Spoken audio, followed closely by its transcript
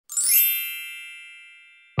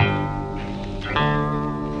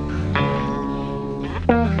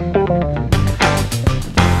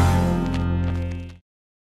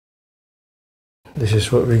This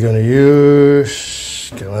is what we're going to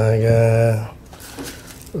use. Galaga,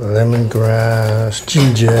 lemongrass,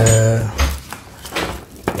 ginger,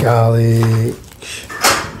 garlic,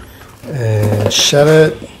 and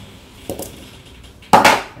shallot.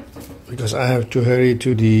 Because I have to hurry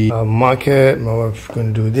to the market, my wife's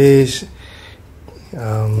going to do this.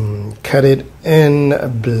 Cut it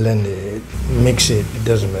and blend it. Mix it, it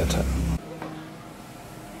doesn't matter.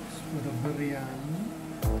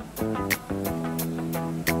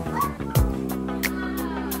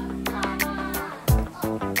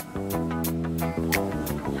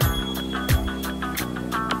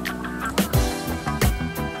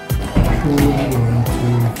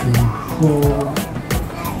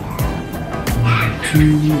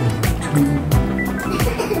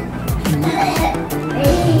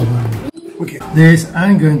 Okay, this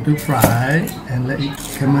I'm going to fry and let it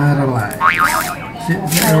caramelize.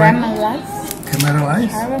 Is that right? Caramelize? Caramelize?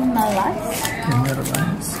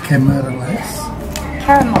 Caramelize? Caramelize?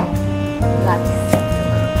 Caramelize.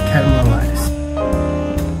 Caramelize.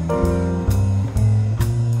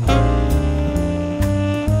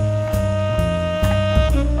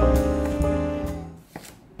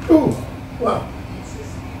 Oh, wow.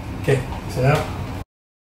 Okay, so now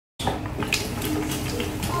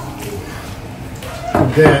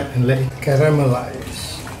cook that and let it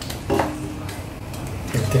caramelize.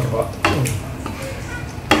 It'll take about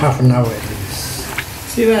half an hour at least.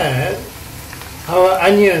 See that? Our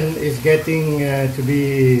onion is getting to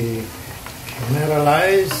be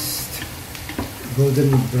caramelized,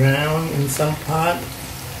 golden brown in some part.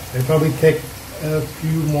 It'll probably take a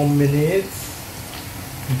few more minutes.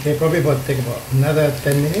 Okay, probably take about another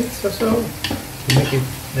 10 minutes or so to make it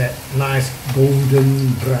that nice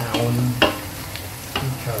golden brown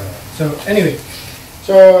color. So anyway,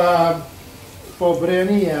 so for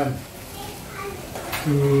biryani,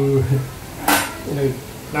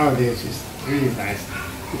 nowadays it's really nice.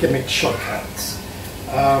 You can make shortcuts.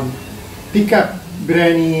 Pick up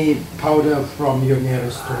biryani powder from your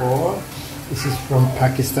nearest store. This is from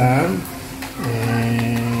Pakistan,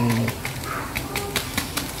 and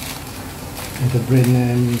the brand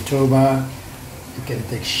name Toba. You can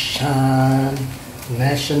take Shan,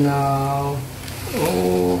 National.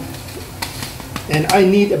 And I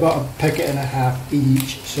need about a packet and a half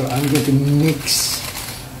each, so I'm going to mix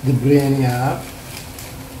the biryani up.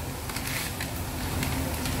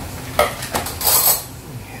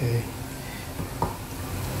 Okay,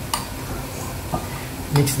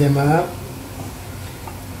 mix them up.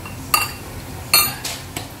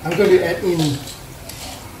 I'm going to add in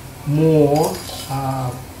more,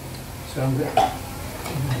 so I'm going to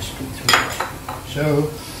split through it.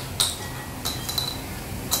 So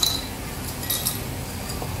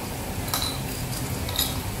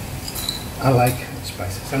I like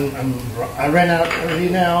spices. I ran out already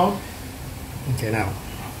now. Okay, now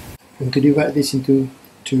I'm going to divide this into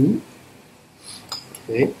two.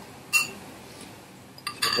 Okay,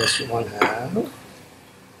 so that's one half.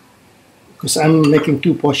 Because I'm making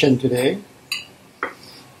two portions today.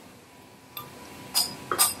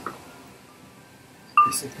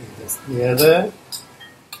 Basically, that's the other.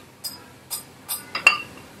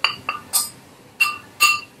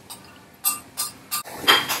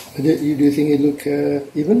 Do you think it look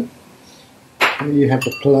even? You have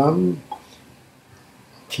the plum.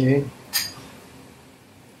 Okay.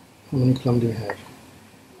 How many plum do you have?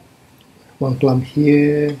 One plum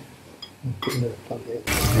here. Put another plum here.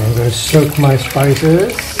 I'm going to soak my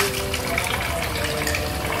spices.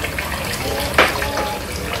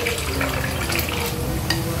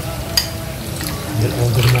 Get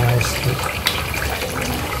organized.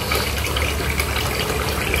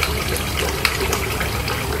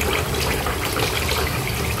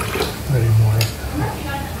 Very moist.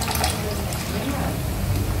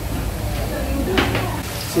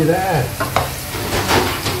 See that?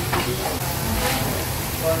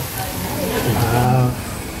 Wow.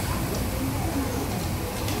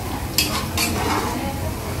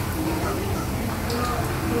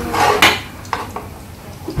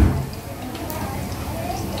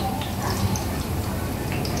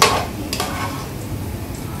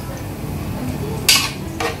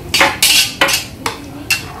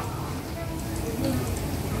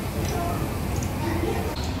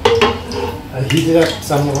 I heated up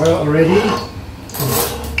some oil already,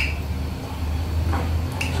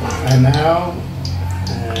 and now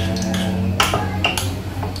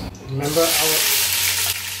remember our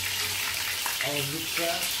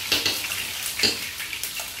mixture.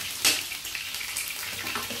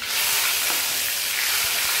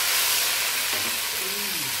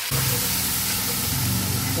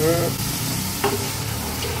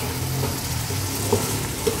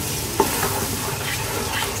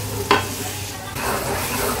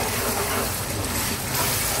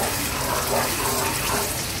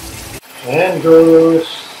 And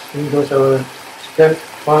in goes our chicken.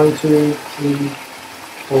 1, 2, 3,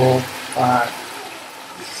 4, 5,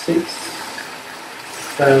 6,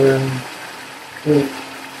 7, 8,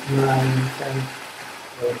 9, 10,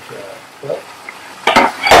 11, 12.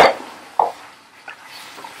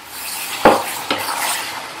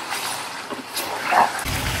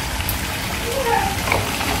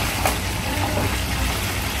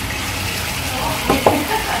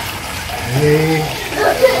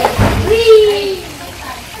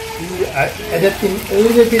 I added in a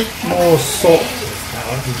little bit more salt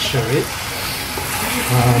now to show it.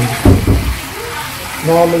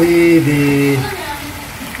 Normally the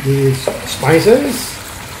spices,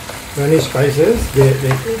 many spices, they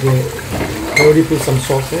already put some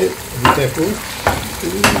salt in it. Be careful.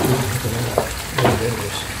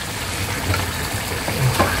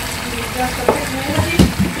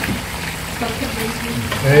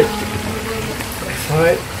 Right.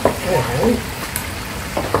 Side. Okay.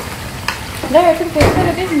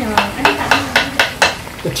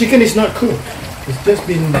 The chicken is not cooked. It's just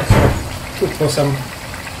been cooked for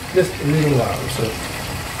just a little while. So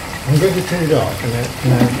I'm going to turn it off and I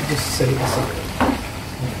just set it aside.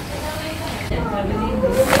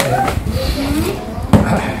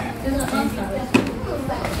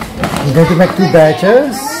 I'm going to make 2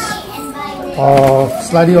 batches of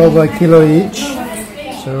slightly over a kilo each.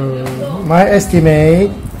 So my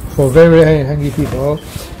estimate for very hungry people,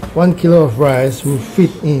 1 kilo of rice will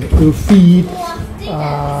feed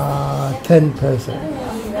 10 person.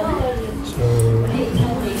 So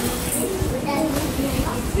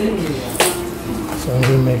I'm going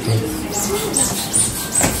to make it.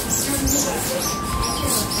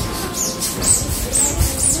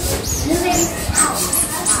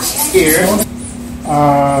 Here,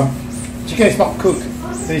 chicken is not cooked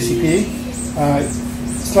basically.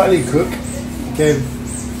 Slightly cooked. Okay.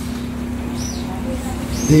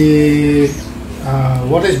 The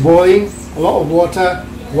water is boiling, a lot of water,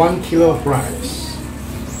 1 kilo of rice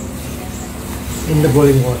in the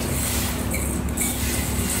boiling water.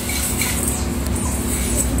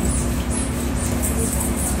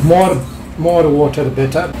 More the water the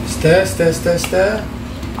better. Stir, stir, stir, stir.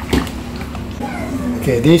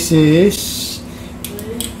 Okay, this is,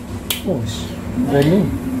 oh, it's very new.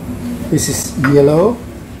 This is yellow.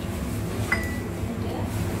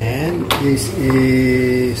 And this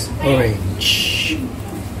is orange.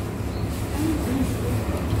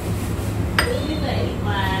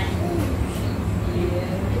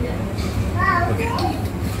 Okay.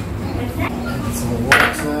 Add some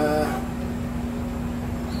water.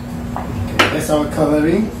 Okay, that's our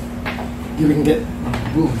coloring. Giving it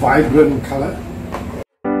vibrant color.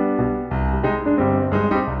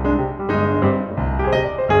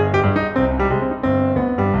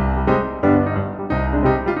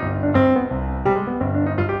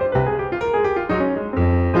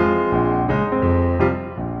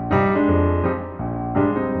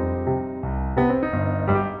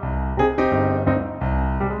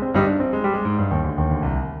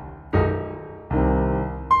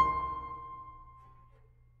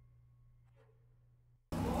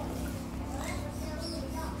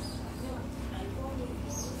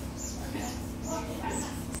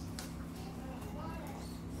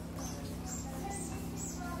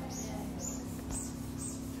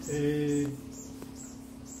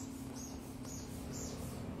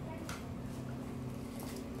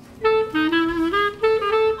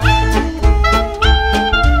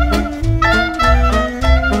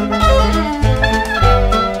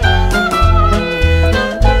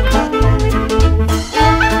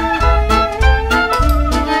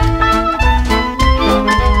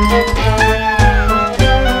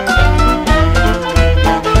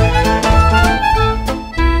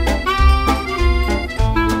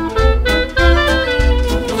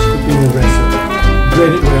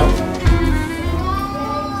 Blend it well.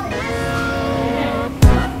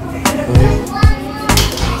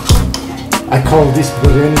 I call this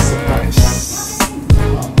biryani surprise.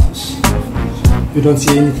 You don't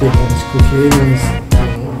see anything when it's cooking, it's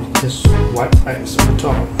just white rice on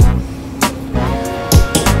top.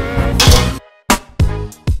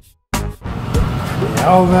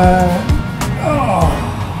 Over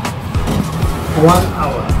 1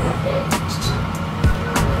 hour.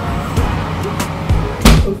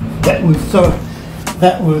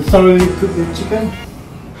 That will thoroughly cook the chicken.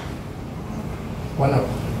 1 hour.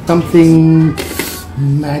 Something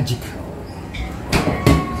magical.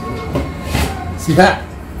 See that?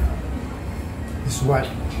 It's white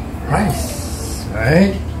rice,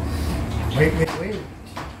 right? Wait.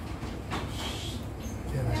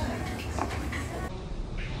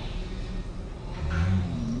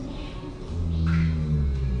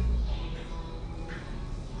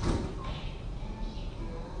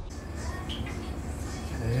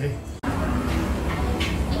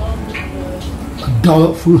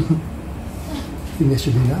 colourful. I think that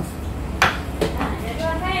should be enough.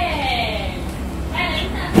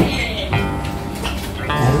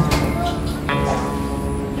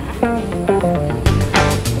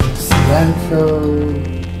 Cilantro.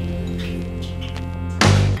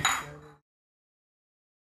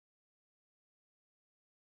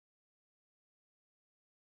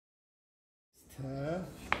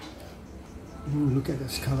 Ooh, look at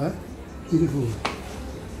this color. Beautiful.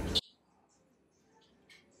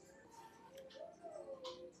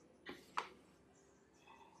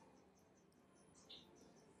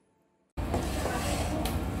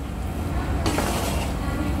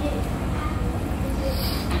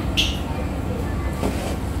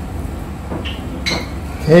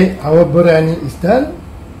 Okay, our biryani is done.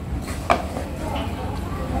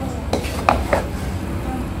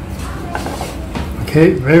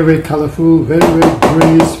 Okay, very colorful, very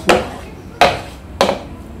graceful.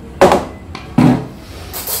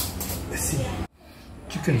 Let's see.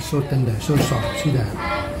 Chicken is so tender, so soft. See that?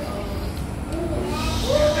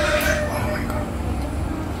 Oh my god.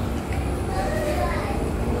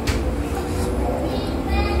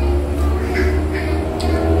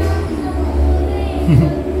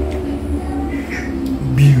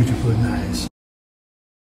 Beautiful, nice.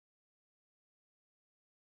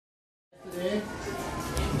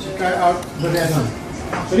 Try out biryani.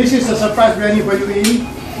 So this is a surprise biryani for you, Ian.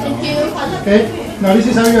 Thank you. Okay. Now this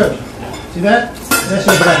is how you see that? That's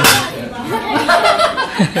your biryani.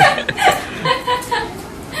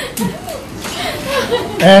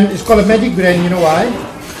 And it's called a magic biryani. You know why?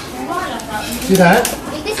 See that?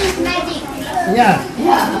 This is magic. Yeah.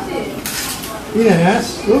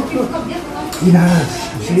 Yes. Look. Yes.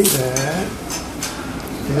 You see that?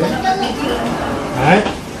 Okay. Right.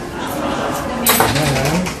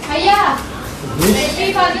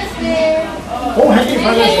 Happy Father's Day. Oh, happy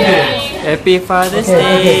Father's Day. Happy Father's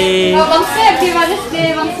Day. Oh, Bang Sam, Happy Father's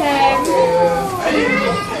Day, Bang Sam.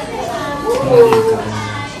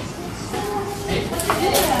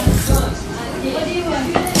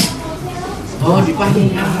 Oh, dipanggil.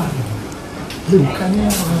 Bukannya.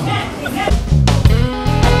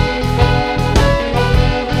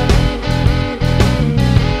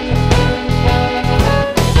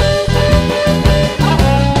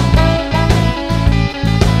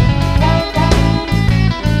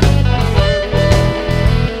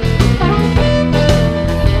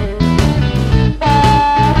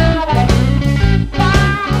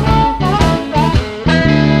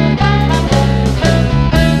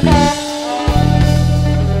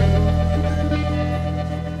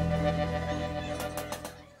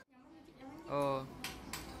 Oh.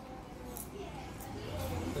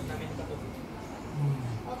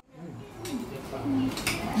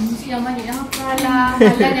 Musik yang mana yang hafal lah.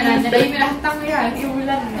 Halan yang ada. Dari merah hitam ni lah. 3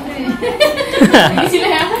 bulan. Di sini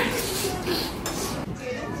ya.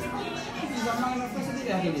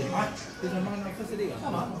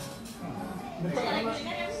 Sama.